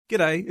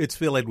G'day, it's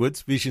Phil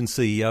Edwards, Vision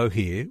CEO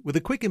here, with a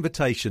quick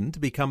invitation to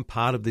become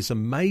part of this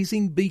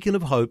amazing beacon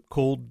of hope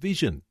called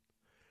Vision.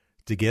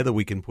 Together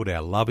we can put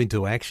our love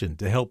into action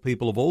to help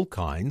people of all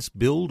kinds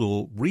build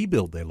or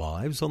rebuild their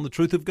lives on the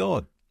truth of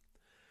God.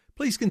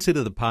 Please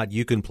consider the part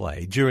you can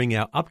play during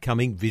our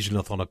upcoming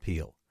Visionathon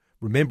appeal,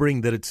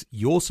 remembering that it's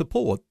your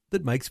support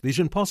that makes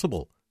Vision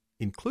possible,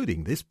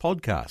 including this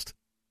podcast.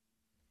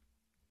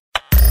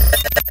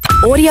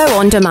 Audio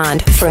on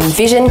demand from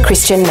Vision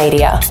Christian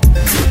Media.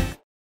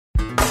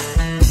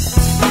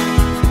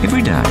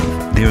 Every day,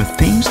 there are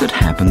things that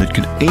happen that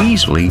could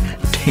easily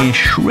tear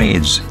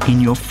shreds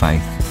in your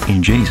faith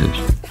in Jesus.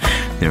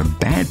 There are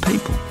bad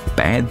people,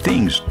 bad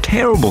things,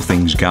 terrible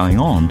things going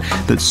on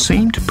that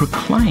seem to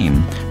proclaim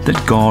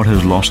that God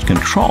has lost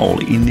control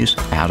in this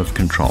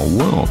out-of-control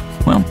world.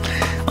 Well,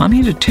 I'm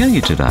here to tell you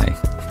today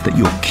that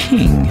your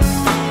King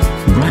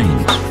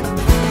reigns.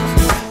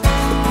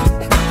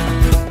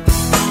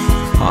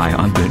 Hi,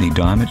 I'm Bernie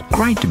Diamond.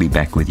 Great to be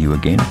back with you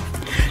again.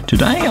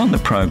 Today on the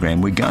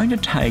program, we're going to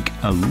take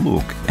a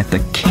look at the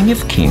King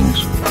of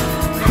Kings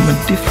from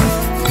a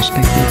different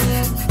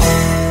perspective.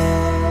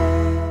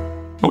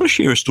 I want to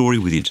share a story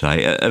with you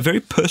today, a very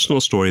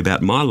personal story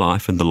about my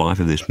life and the life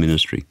of this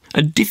ministry.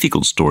 A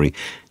difficult story,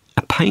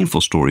 a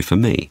painful story for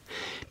me.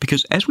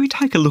 Because as we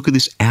take a look at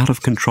this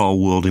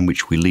out-of-control world in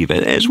which we live,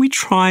 as we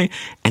try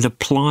and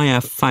apply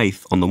our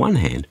faith on the one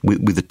hand,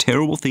 with the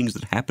terrible things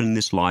that happen in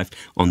this life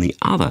on the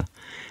other,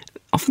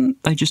 often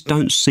they just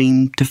don't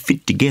seem to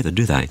fit together,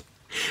 do they?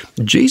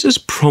 Jesus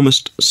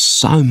promised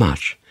so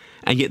much,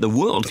 and yet the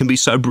world can be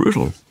so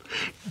brutal.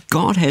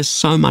 God has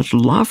so much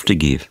love to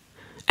give,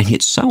 and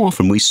yet so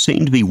often we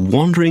seem to be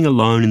wandering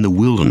alone in the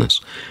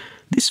wilderness.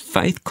 This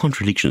faith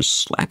contradiction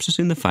slaps us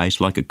in the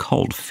face like a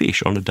cold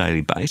fish on a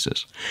daily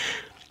basis.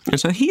 And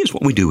so here's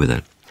what we do with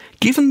it.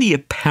 Given the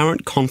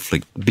apparent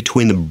conflict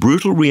between the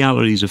brutal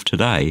realities of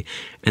today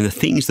and the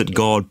things that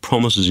God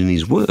promises in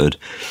His Word,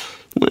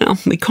 well,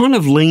 we kind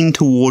of lean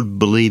toward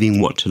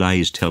believing what today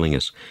is telling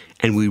us,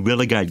 and we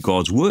relegate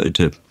God's Word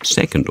to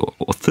second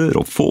or third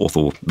or fourth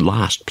or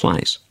last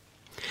place.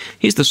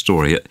 Here's the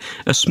story.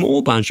 A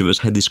small bunch of us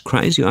had this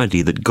crazy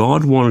idea that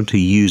God wanted to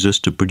use us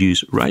to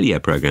produce radio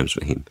programs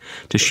for Him,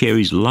 to share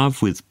His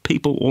love with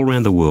people all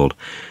around the world.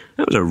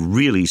 That was a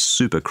really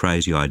super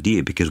crazy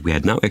idea because we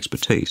had no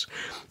expertise.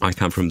 I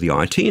come from the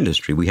IT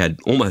industry. We had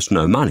almost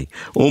no money,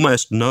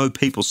 almost no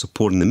people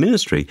supporting the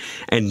ministry,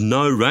 and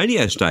no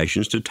radio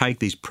stations to take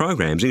these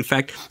programs. In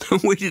fact,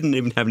 we didn't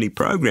even have any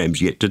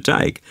programs yet to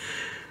take.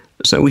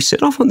 So we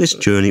set off on this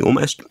journey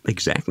almost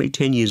exactly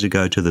 10 years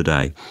ago to the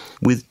day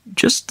with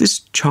just this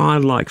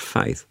childlike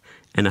faith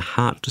and a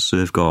heart to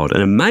serve God.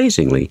 And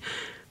amazingly,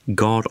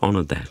 God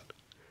honoured that.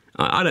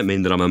 I don't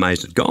mean that I'm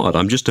amazed at God.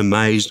 I'm just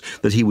amazed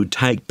that He would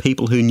take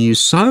people who knew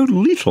so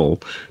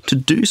little to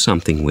do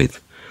something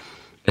with.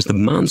 As the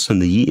months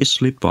and the years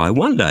slipped by,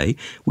 one day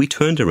we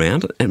turned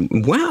around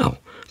and wow,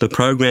 the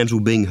programs were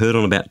being heard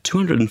on about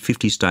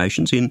 250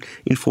 stations in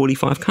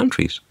 45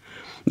 countries.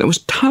 That was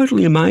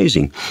totally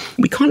amazing.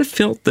 We kind of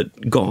felt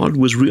that God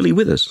was really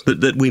with us,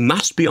 that we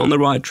must be on the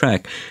right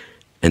track.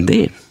 And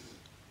then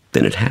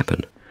it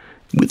happened.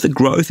 With the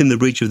growth in the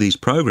reach of these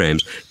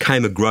programs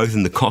came a growth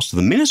in the cost of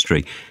the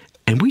ministry,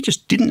 and we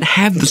just didn't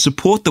have the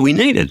support that we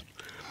needed.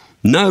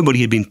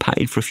 Nobody had been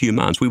paid for a few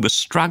months. We were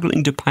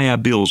struggling to pay our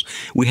bills.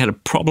 We had a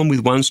problem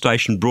with one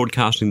station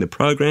broadcasting the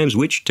programs,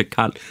 which, to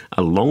cut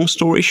a long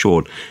story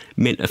short,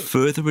 meant a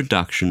further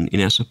reduction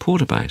in our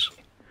supporter base.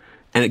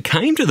 And it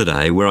came to the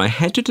day where I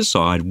had to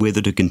decide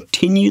whether to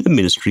continue the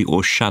ministry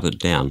or shut it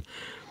down.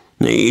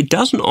 It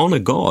doesn't honour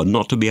God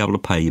not to be able to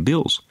pay your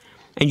bills.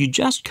 And you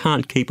just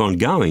can't keep on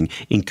going,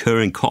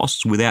 incurring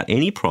costs without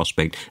any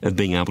prospect of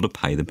being able to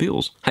pay the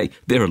bills. Hey,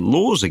 there are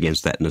laws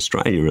against that in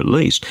Australia at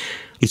least.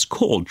 It's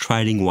called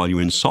trading while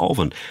you're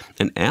insolvent.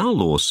 And our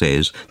law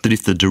says that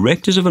if the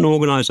directors of an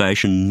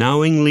organisation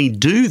knowingly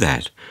do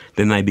that,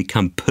 then they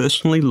become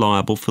personally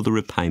liable for the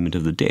repayment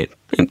of the debt.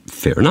 And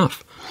fair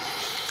enough.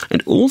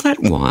 And all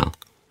that while,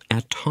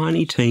 our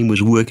tiny team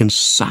was working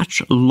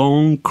such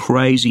long,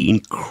 crazy,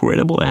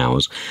 incredible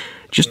hours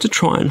just to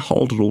try and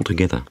hold it all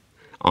together.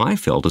 I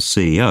felt as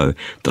CEO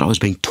that I was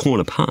being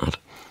torn apart.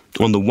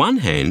 On the one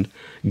hand,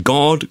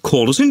 God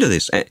called us into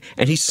this,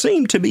 and He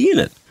seemed to be in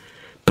it.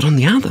 But on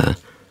the other,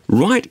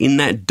 right in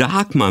that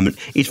dark moment,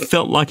 it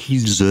felt like He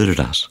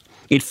deserted us.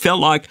 It felt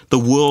like the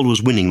world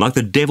was winning, like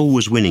the devil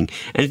was winning,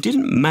 and it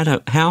didn't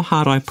matter how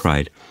hard I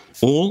prayed.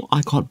 All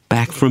I got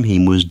back from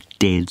Him was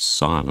dead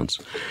silence.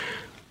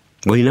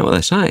 Well, you know what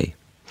they say.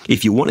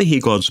 If you want to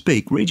hear God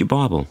speak, read your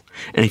Bible.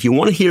 And if you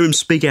want to hear Him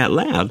speak out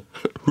loud,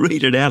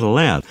 read it out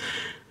aloud.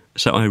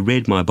 So I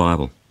read my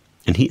Bible,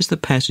 and here's the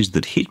passage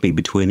that hit me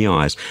between the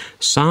eyes.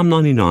 Psalm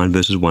 99,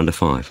 verses 1 to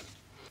 5.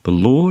 The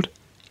Lord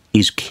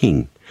is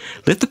King.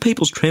 Let the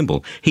peoples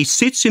tremble. He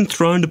sits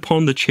enthroned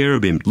upon the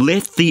cherubim.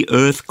 Let the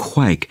earth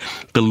quake.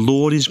 The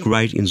Lord is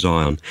great in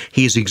Zion.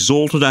 He is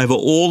exalted over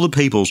all the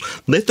peoples.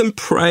 Let them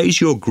praise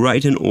your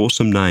great and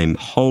awesome name.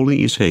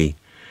 Holy is He.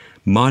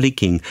 Mighty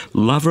King,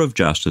 lover of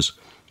justice.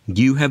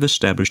 You have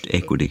established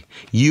equity.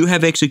 You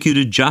have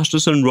executed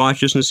justice and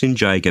righteousness in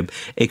Jacob.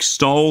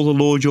 Extol the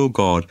Lord your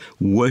God.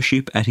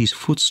 Worship at his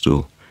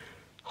footstool.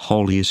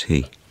 Holy is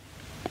he.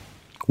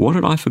 What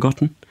had I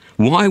forgotten?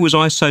 Why was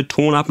I so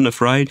torn up and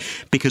afraid?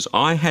 Because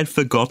I had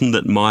forgotten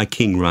that my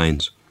King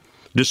reigns.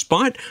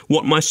 Despite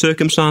what my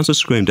circumstances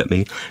screamed at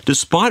me,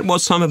 despite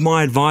what some of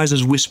my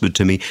advisors whispered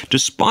to me,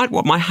 despite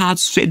what my heart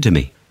said to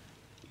me,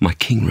 my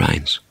King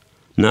reigns.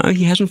 No,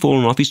 he hasn't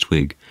fallen off his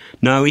twig.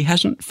 No, he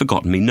hasn't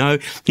forgotten me. No,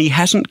 he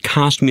hasn't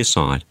cast me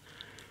aside.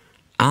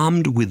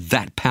 Armed with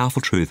that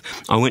powerful truth,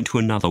 I went to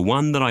another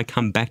one that I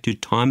come back to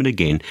time and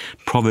again,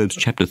 Proverbs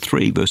chapter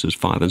 3, verses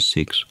 5 and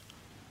 6.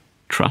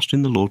 Trust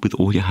in the Lord with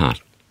all your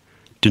heart.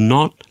 Do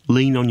not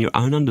lean on your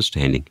own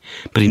understanding,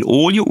 but in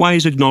all your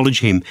ways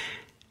acknowledge him,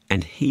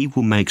 and he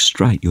will make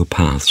straight your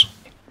paths.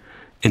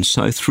 And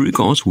so through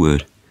God's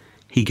word,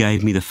 he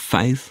gave me the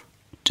faith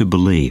to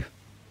believe.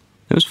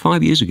 That was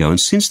 5 years ago, and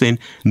since then,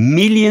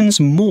 millions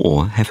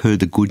more have heard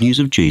the good news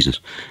of Jesus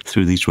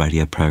through these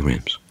radio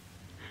programs.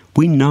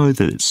 We know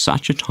that at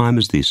such a time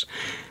as this,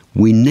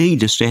 we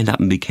need to stand up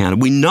and be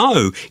counted. We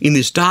know in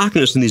this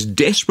darkness, in this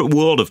desperate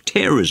world of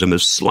terrorism,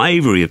 of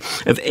slavery,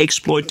 of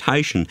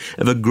exploitation,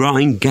 of a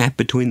growing gap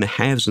between the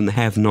haves and the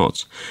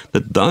have-nots,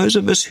 that those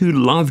of us who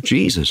love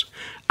Jesus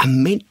are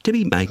meant to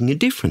be making a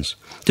difference,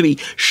 to be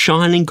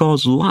shining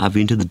God's love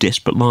into the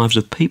desperate lives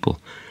of people.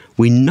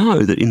 We know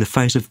that in the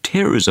face of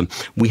terrorism,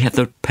 we have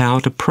the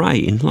power to pray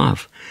in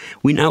love.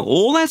 We know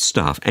all that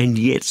stuff, and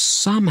yet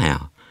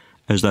somehow,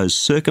 as those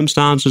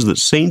circumstances that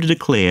seem to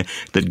declare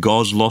that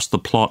God's lost the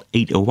plot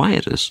eat away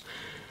at us,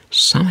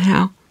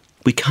 somehow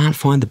we can't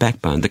find the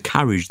backbone, the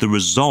courage, the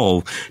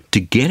resolve to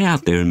get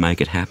out there and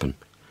make it happen.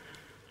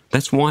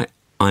 That's why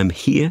I'm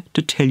here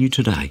to tell you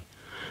today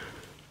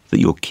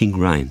that your King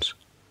reigns.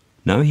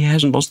 No, he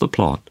hasn't lost the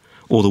plot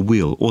or the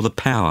will or the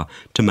power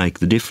to make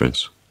the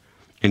difference.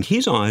 And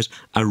his eyes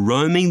are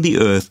roaming the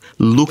earth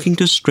looking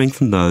to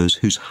strengthen those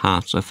whose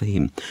hearts are for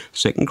him.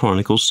 2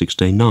 Chronicles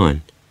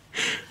 16:9.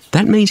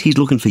 That means he's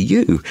looking for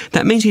you.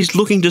 That means he's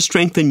looking to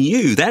strengthen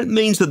you. That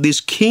means that this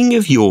King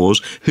of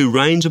yours, who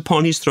reigns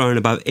upon his throne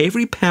above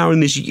every power in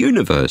this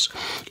universe,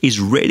 is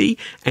ready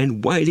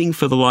and waiting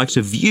for the likes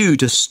of you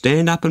to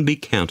stand up and be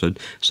counted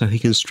so he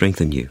can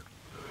strengthen you.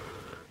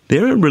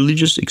 There are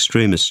religious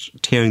extremists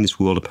tearing this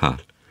world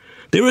apart.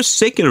 There are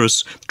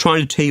secularists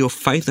trying to tear your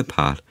faith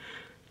apart.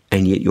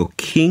 And yet your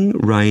King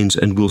reigns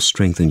and will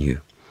strengthen you.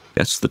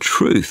 That's the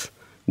truth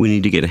we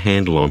need to get a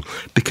handle on,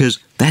 because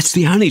that's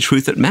the only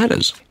truth that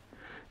matters.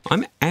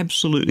 I'm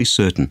absolutely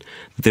certain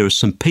that there are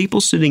some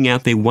people sitting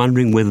out there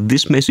wondering whether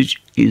this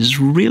message is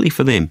really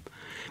for them,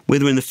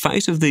 whether in the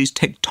face of these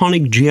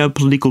tectonic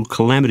geopolitical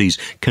calamities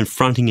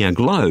confronting our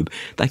globe,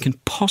 they can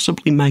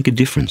possibly make a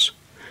difference.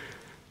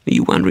 Are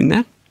you wondering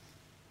that?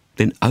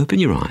 Then open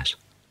your eyes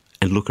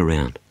and look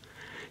around.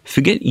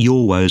 Forget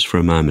your woes for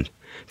a moment.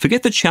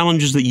 Forget the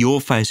challenges that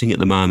you're facing at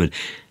the moment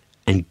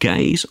and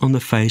gaze on the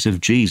face of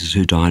Jesus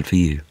who died for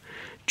you.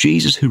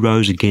 Jesus who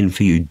rose again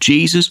for you.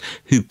 Jesus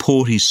who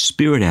poured his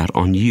Spirit out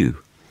on you.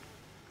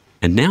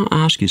 And now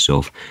ask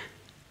yourself,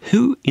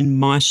 who in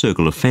my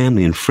circle of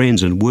family and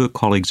friends and work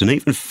colleagues and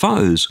even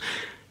foes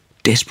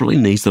desperately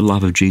needs the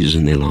love of Jesus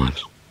in their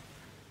lives?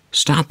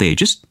 Start there.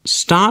 Just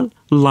start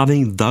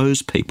loving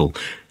those people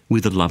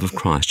with the love of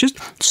Christ. Just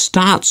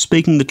start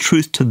speaking the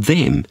truth to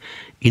them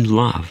in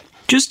love.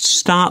 Just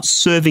start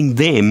serving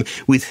them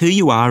with who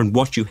you are and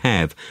what you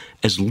have,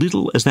 as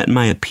little as that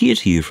may appear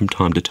to you from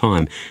time to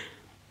time,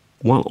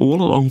 while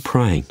all along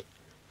praying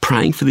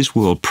for this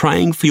world,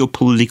 praying for your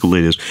political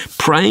leaders,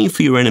 praying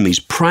for your enemies,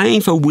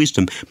 praying for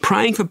wisdom,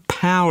 praying for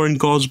power and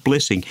God's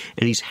blessing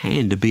and his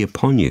hand to be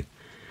upon you.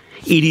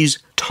 It is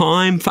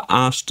time for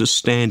us to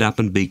stand up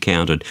and be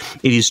counted.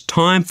 It is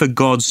time for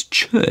God's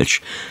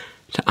church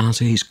to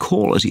answer his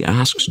call as he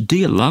asks, do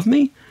you love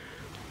me?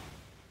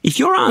 If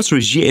your answer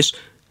is yes,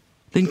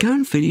 then go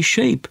and feed his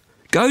sheep.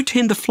 Go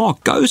tend the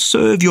flock. Go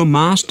serve your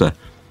master.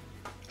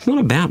 It's not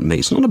about me.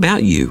 It's not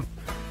about you.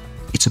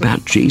 It's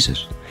about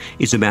Jesus.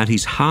 It's about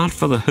his heart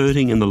for the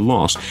hurting and the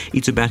lost.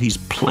 It's about his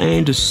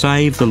plan to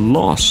save the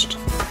lost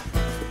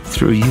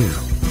through you.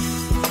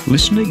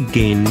 Listen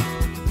again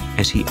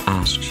as he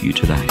asks you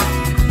today.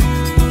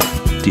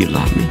 Do you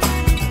love me?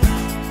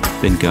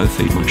 Then go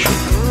feed my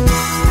sheep.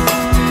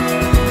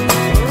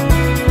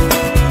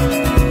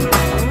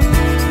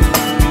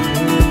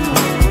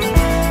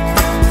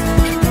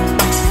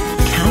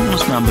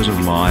 Numbers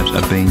of lives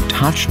are being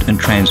touched and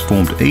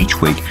transformed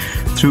each week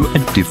through a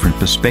different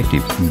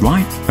perspective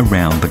right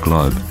around the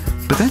globe.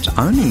 But that's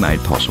only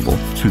made possible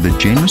through the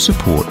generous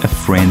support of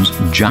friends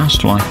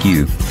just like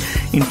you.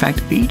 In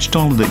fact, each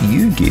dollar that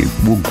you give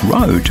will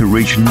grow to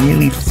reach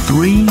nearly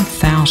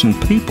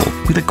 3,000 people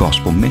with a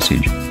gospel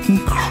message.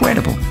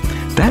 Incredible!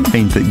 That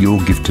means that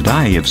your gift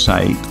today of,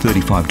 say,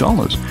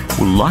 $35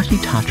 will likely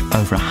touch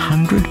over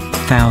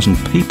 100,000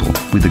 people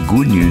with the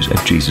good news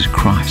of Jesus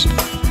Christ.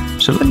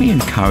 So let me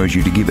encourage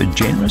you to give a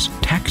generous,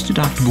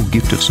 tax-deductible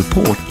gift of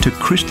support to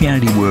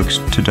Christianity Works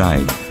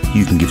today.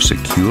 You can give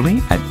securely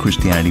at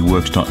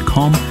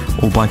ChristianityWorks.com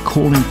or by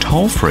calling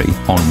toll-free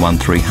on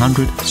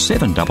 1300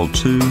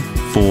 722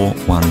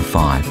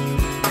 415.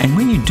 And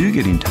when you do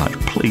get in touch,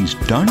 please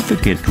don't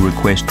forget to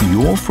request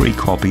your free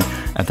copy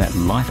of that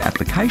life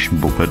application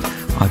booklet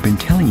I've been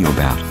telling you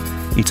about.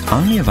 It's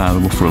only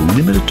available for a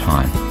limited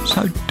time,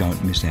 so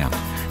don't miss out.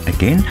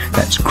 Again,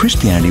 that's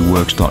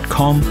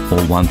ChristianityWorks.com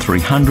or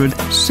 1300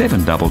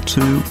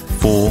 722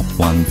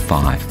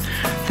 415.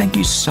 Thank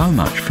you so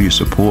much for your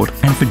support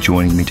and for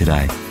joining me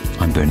today.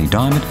 I'm Bernie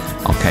Diamond.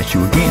 I'll catch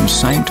you again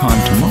same time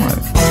tomorrow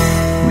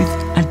with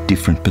a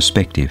different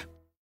perspective.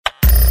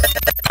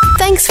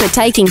 Thanks for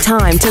taking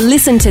time to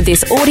listen to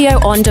this audio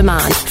on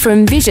demand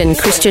from Vision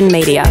Christian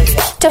Media.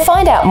 To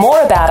find out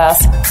more about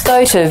us,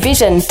 go to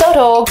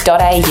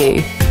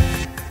vision.org.au.